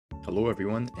Hello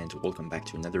everyone and welcome back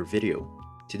to another video.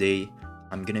 Today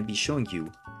I'm gonna be showing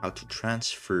you how to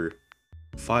transfer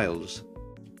files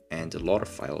and a lot of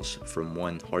files from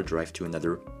one hard drive to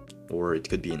another, or it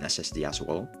could be an SSD as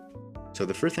well. So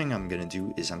the first thing I'm gonna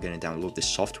do is I'm gonna download this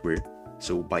software.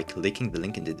 So by clicking the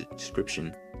link in the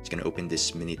description, it's gonna open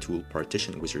this MiniTool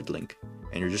Partition Wizard link,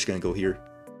 and you're just gonna go here,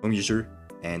 Home User,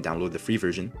 and download the free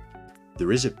version.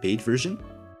 There is a paid version,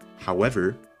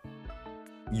 however,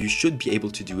 you should be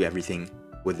able to do everything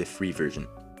with the free version.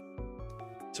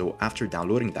 So after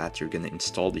downloading that, you're going to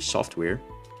install the software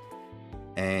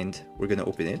and we're going to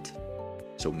open it.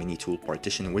 So MiniTool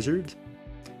Partition Wizard,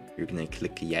 you're going to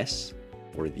click yes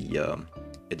for the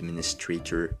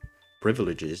administrator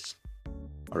privileges.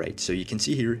 Alright, so you can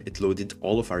see here it loaded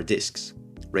all of our disks.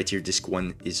 Right here, disk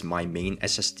 1 is my main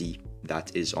SSD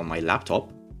that is on my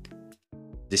laptop.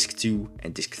 Disk 2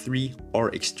 and disk 3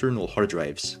 are external hard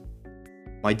drives.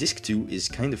 My disk 2 is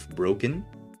kind of broken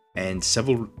and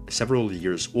several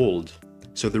years old,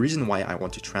 so the reason why I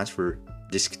want to transfer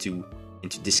disk 2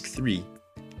 into disk 3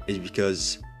 is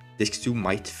because disk 2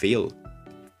 might fail,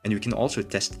 and we can also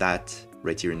test that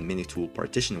right here in MiniTool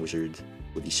Partition Wizard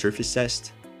with the surface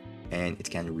test, and it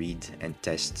can read and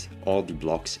test all the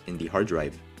blocks in the hard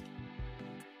drive.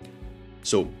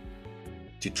 So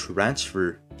to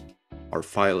transfer our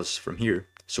files from here,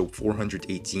 so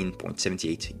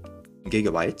 418.78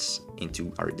 gigabytes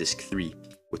into our disk 3,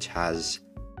 which has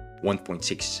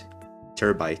 1.6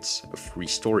 terabytes of free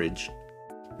storage,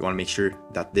 you want to make sure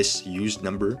that this used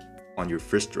number on your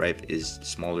first drive is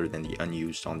smaller than the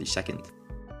unused on the second.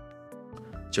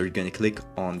 So you're going to click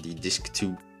on the disk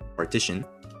 2 partition.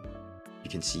 You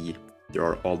can see there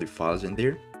are all the files in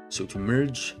there. So to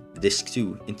merge disk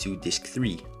 2 into disk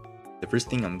 3, the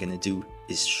first thing I'm going to do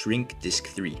is shrink disk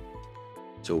 3.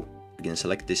 So we're going to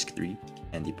select disk 3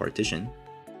 and the partition.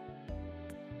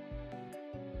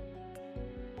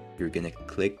 You're going to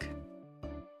click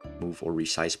move or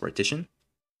resize partition,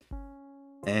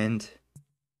 and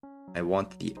I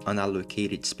want the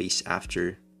unallocated space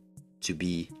after to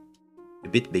be a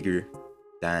bit bigger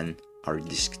than our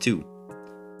disk 2,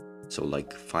 so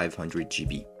like 500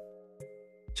 GB.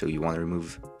 So you want to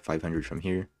remove 500 from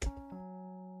here,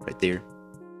 right there,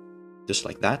 just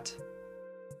like that.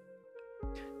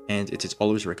 And it is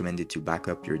always recommended to back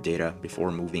up your data before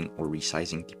moving or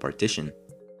resizing the partition.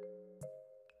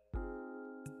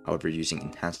 However, using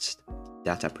enhanced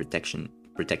data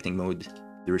protecting mode,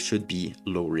 there should be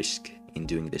low risk in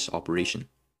doing this operation.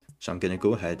 So I'm going to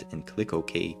go ahead and click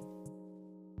OK.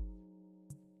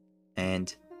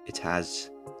 And it has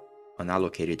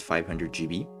unallocated 500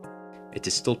 GB. It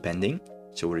is still pending,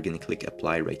 so we're going to click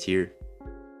apply right here.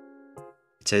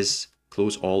 It says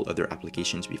close all other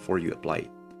applications before you apply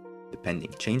the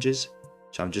pending changes.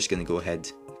 So I'm just going to go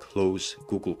ahead and close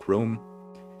Google Chrome,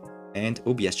 and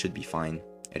OBS should be fine.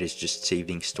 It is just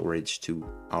saving storage to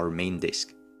our main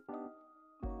disk.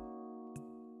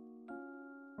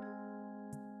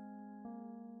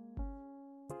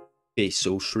 Okay,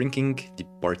 so shrinking the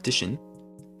partition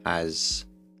has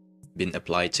been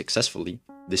applied successfully.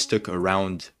 This took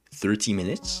around 30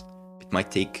 minutes. It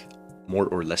might take more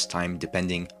or less time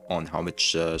depending on how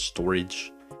much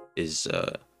storage is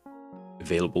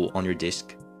available on your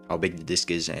disk, how big the disk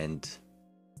is, and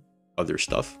other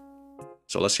stuff.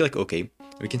 So let's click OK.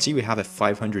 We can see we have a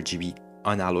 500 GB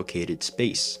unallocated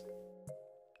space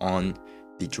on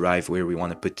the drive where we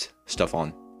want to put stuff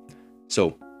on.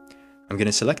 So I'm going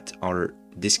to select our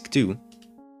disk 2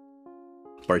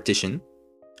 partition,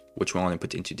 which we want to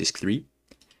put into disk 3,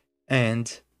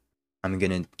 and I'm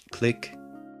going to click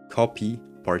copy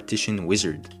partition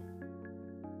wizard.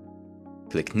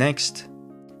 Click next.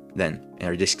 Then in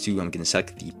our disk 2, I'm going to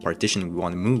select the partition we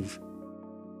want to move.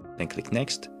 Then click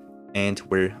next. And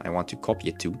where I want to copy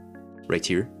it to, right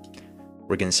here,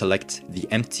 we're going to select the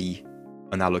empty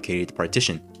unallocated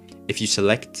partition. If you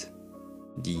select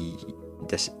the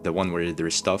one where there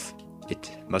is stuff, it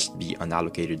must be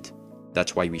unallocated.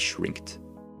 That's why we shrinked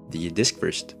the disk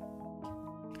first.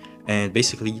 And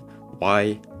basically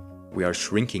why we are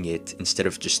shrinking it instead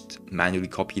of just manually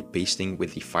copy pasting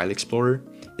with the file explorer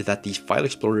is that the file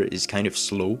explorer is kind of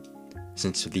slow,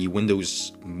 since the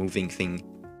Windows moving thing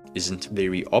isn't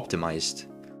very optimized.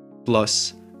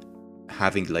 Plus,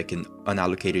 having like an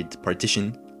unallocated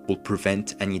partition will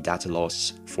prevent any data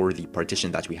loss for the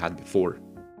partition that we had before.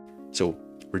 So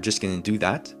we're just going to do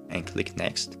that and click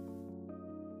next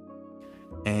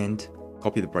and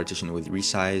copy the partition with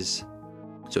resize.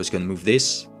 So it's going to move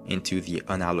this into the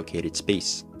unallocated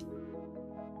space.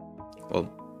 Well,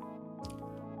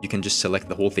 you can just select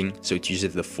the whole thing so it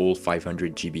uses the full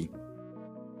 500 GB,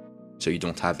 so you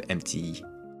don't have empty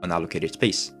unallocated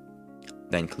space.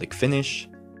 Then click finish,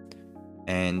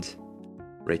 and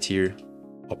right here,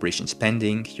 operations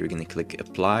pending, you're gonna click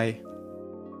apply,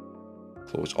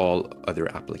 close all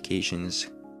other applications,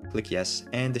 click yes,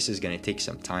 and this is gonna take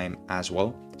some time as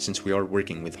well, since we are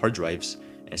working with hard drives,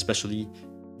 and especially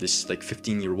this like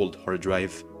 15-year-old hard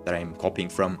drive that I'm copying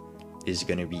from is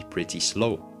gonna be pretty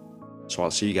slow. So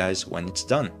I'll see you guys when it's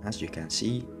done. As you can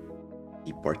see,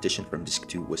 the partition from disk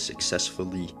 2 was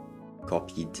successfully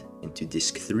copied into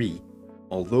disk 3,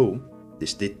 although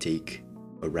this did take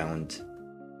around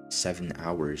 7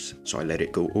 hours, so I let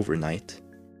it go overnight.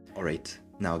 Alright,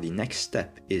 now the next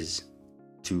step is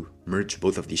to merge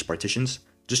both of these partitions,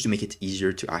 just to make it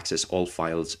easier to access all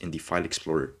files in the File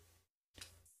Explorer.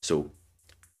 So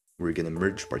we're gonna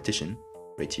merge partition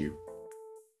right here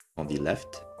on the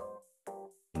left.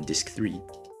 In disk 3,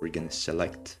 we're gonna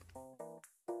select,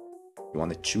 you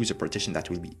want to choose a partition that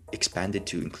will be expanded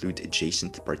to include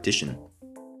adjacent partition.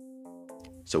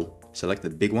 So select the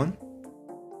big one,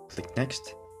 click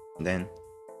next, and then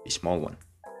a small one.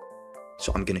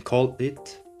 So I'm gonna call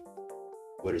it,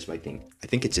 what is my thing? I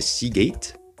think it's a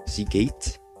Seagate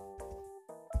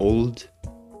old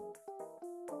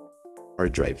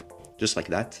hard drive, just like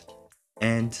that.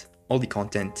 And all the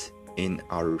content in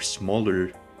our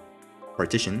smaller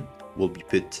partition will be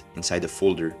put inside a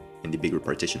folder in the bigger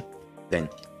partition. Then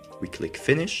we click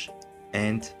finish,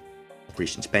 and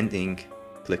operations pending,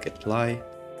 click apply.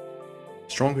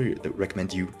 Strongly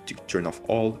recommend you to turn off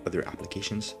all other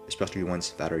applications, especially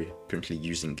ones that are currently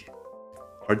using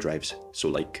hard drives, so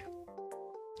like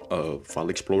File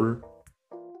Explorer.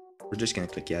 We're just gonna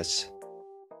click yes.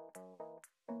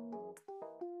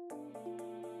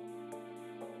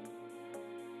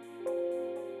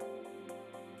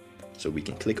 So we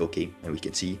can click OK, and we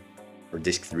can see our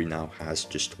disk 3 now has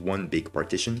just one big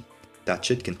partition that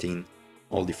should contain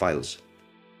all the files.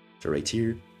 So right here,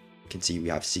 you can see we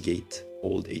have Seagate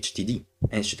old HDD,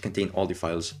 and it should contain all the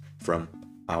files from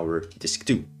our disk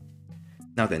 2.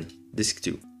 Now then, disk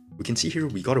 2. We can see here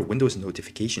we got a Windows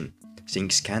notification saying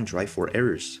scan drive for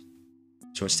errors.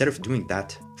 So instead of doing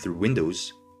that through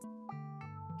Windows,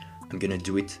 I'm gonna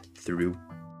do it through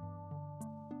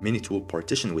MiniTool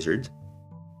Partition Wizard,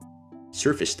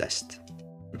 surface test,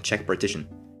 and check partition.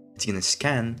 It's gonna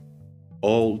scan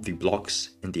all the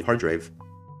blocks in the hard drive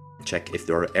and check if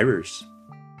there are errors.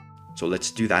 So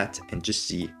let's do that and just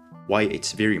see why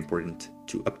it's very important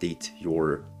to update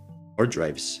your hard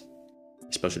drives,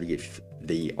 especially if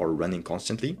they are running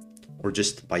constantly or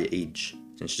just by age,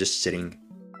 since just sitting,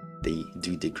 they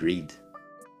do degrade.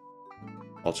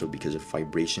 Also because of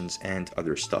vibrations and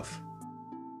other stuff.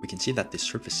 We can see that the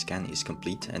surface scan is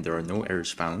complete and there are no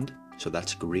errors found, so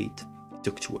that's great. It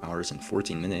took 2 hours and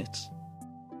 14 minutes.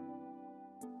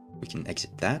 We can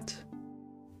exit that.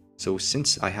 So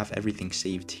since I have everything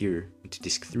saved here into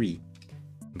disk 3,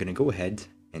 I'm gonna go ahead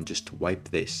and just wipe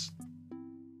this.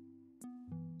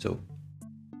 So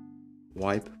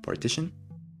wipe partition.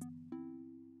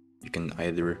 You can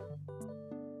either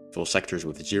fill sectors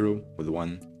with 0, with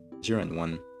 1, 0 and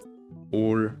 1,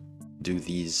 or do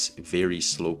these very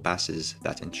slow passes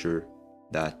that ensure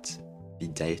that the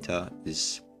data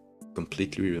is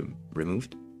completely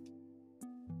removed.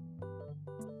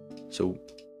 So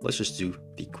let's just do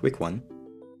the quick one.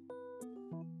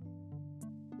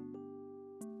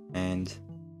 And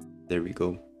there we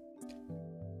go.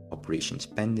 Operations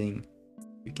pending.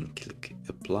 We can click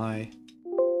apply.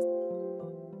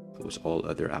 Close all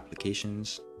other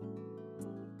applications.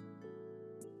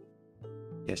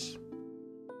 Yes.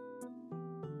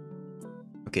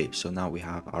 Okay, so now we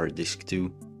have our disk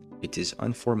 2. It is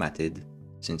unformatted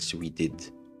since we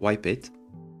did wipe it.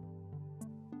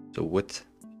 So what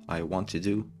I want to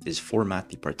do is format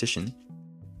the partition.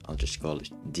 I'll just call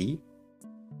it D.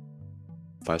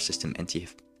 File system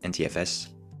NTFS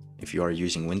if you are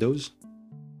using Windows.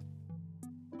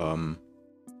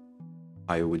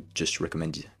 I would just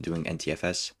recommend doing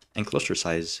NTFS. And cluster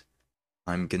size,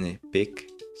 I'm gonna pick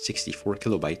 64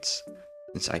 kilobytes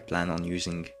since I plan on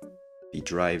using the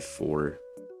drive for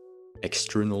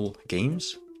external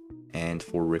games and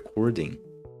for recording.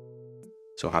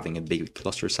 So having a big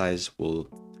cluster size will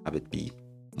have it be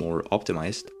more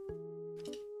optimized.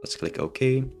 Let's click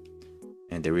OK,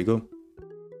 and there we go.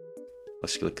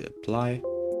 Let's click apply,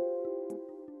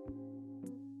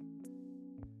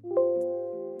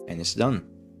 and it's done.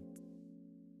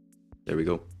 There we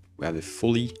go. We have a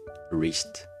fully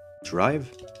erased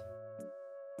drive.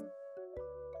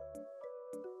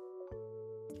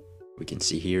 We can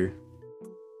see here,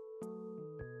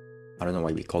 I don't know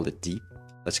why we called it D.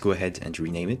 Let's go ahead and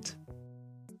rename it.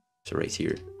 So right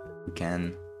here, we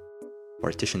can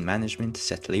partition management,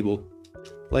 set label.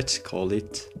 Let's call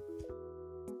it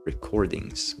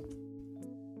recordings.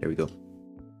 There we go.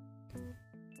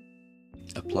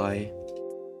 Apply.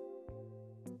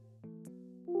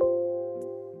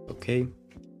 Okay.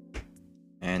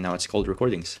 And now it's called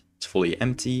recordings. It's fully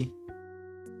empty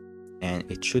and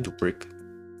it should work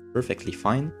perfectly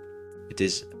fine. It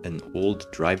is an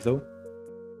old drive though.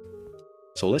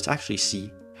 So let's actually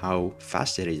see how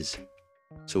fast it is.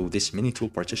 So this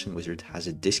MiniTool Partition Wizard has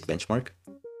a disk benchmark.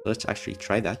 Let's actually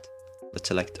try that. Let's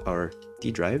select our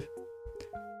D drive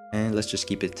and let's just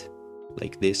keep it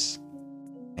like this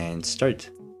and start.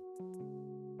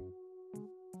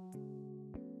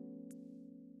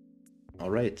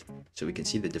 Alright, so we can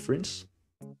see the difference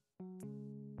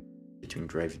between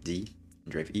drive D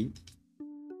and drive E.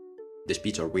 The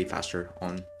speeds are way faster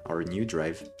on our new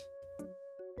drive.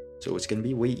 So it's going to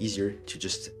be way easier to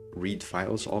just read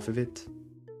files off of it.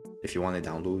 If you want to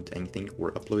download anything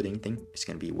or upload anything, it's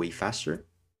going to be way faster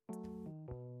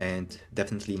and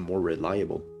definitely more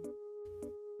reliable.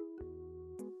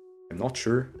 I'm not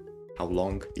sure how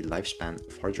long the lifespan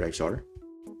of hard drives are.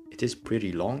 It is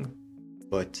pretty long,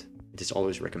 but it is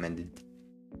always recommended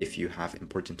if you have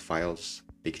important files,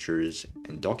 pictures,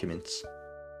 and documents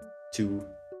to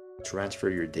transfer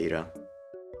your data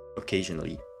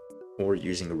occasionally or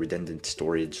using a redundant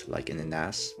storage like in a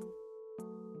NAS.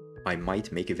 I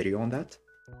might make a video on that,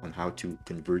 on how to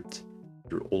convert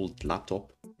your old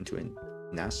laptop into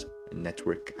a NAS, a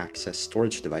network access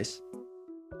storage device.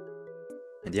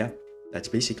 And yeah, that's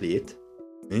basically it.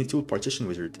 MiniTool Partition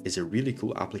Wizard is a really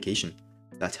cool application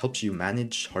that helps you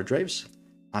manage hard drives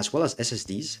as well as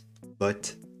SSDs,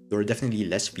 but there are definitely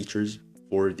less features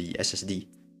for the SSD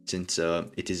since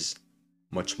it is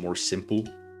much more simple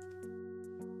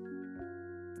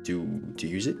to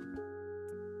use it.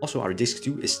 Also, our disk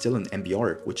 2 is still an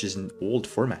MBR, which is an old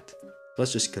format.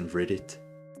 Let's just convert it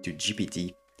to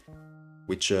GPT,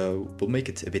 which will make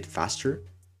it a bit faster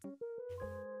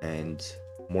and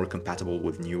more compatible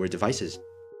with newer devices.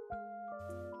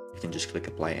 You can just click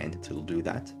apply and it will do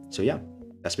that. So yeah,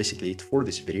 that's basically it for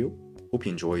this video. Hope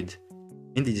you enjoyed.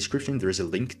 In the description, there is a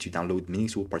link to download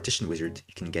MiniTool Partition Wizard.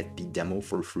 You can get the demo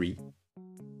for free.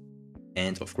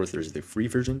 And of course, there's the free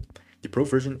version. The pro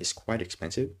version is quite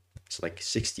expensive. It's like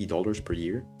 $60 per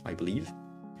year, I believe.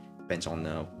 Depends on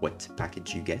what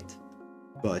package you get.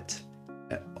 But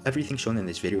everything shown in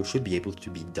this video should be able to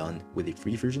be done with a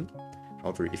free version.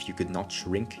 However, if you could not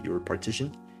shrink your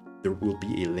partition, there will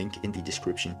be a link in the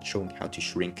description showing how to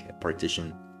shrink a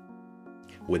partition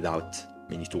without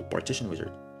MiniTool Partition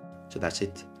Wizard. So that's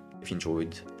it. If you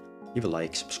enjoyed, leave a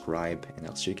like, subscribe, and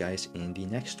I'll see you guys in the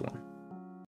next one.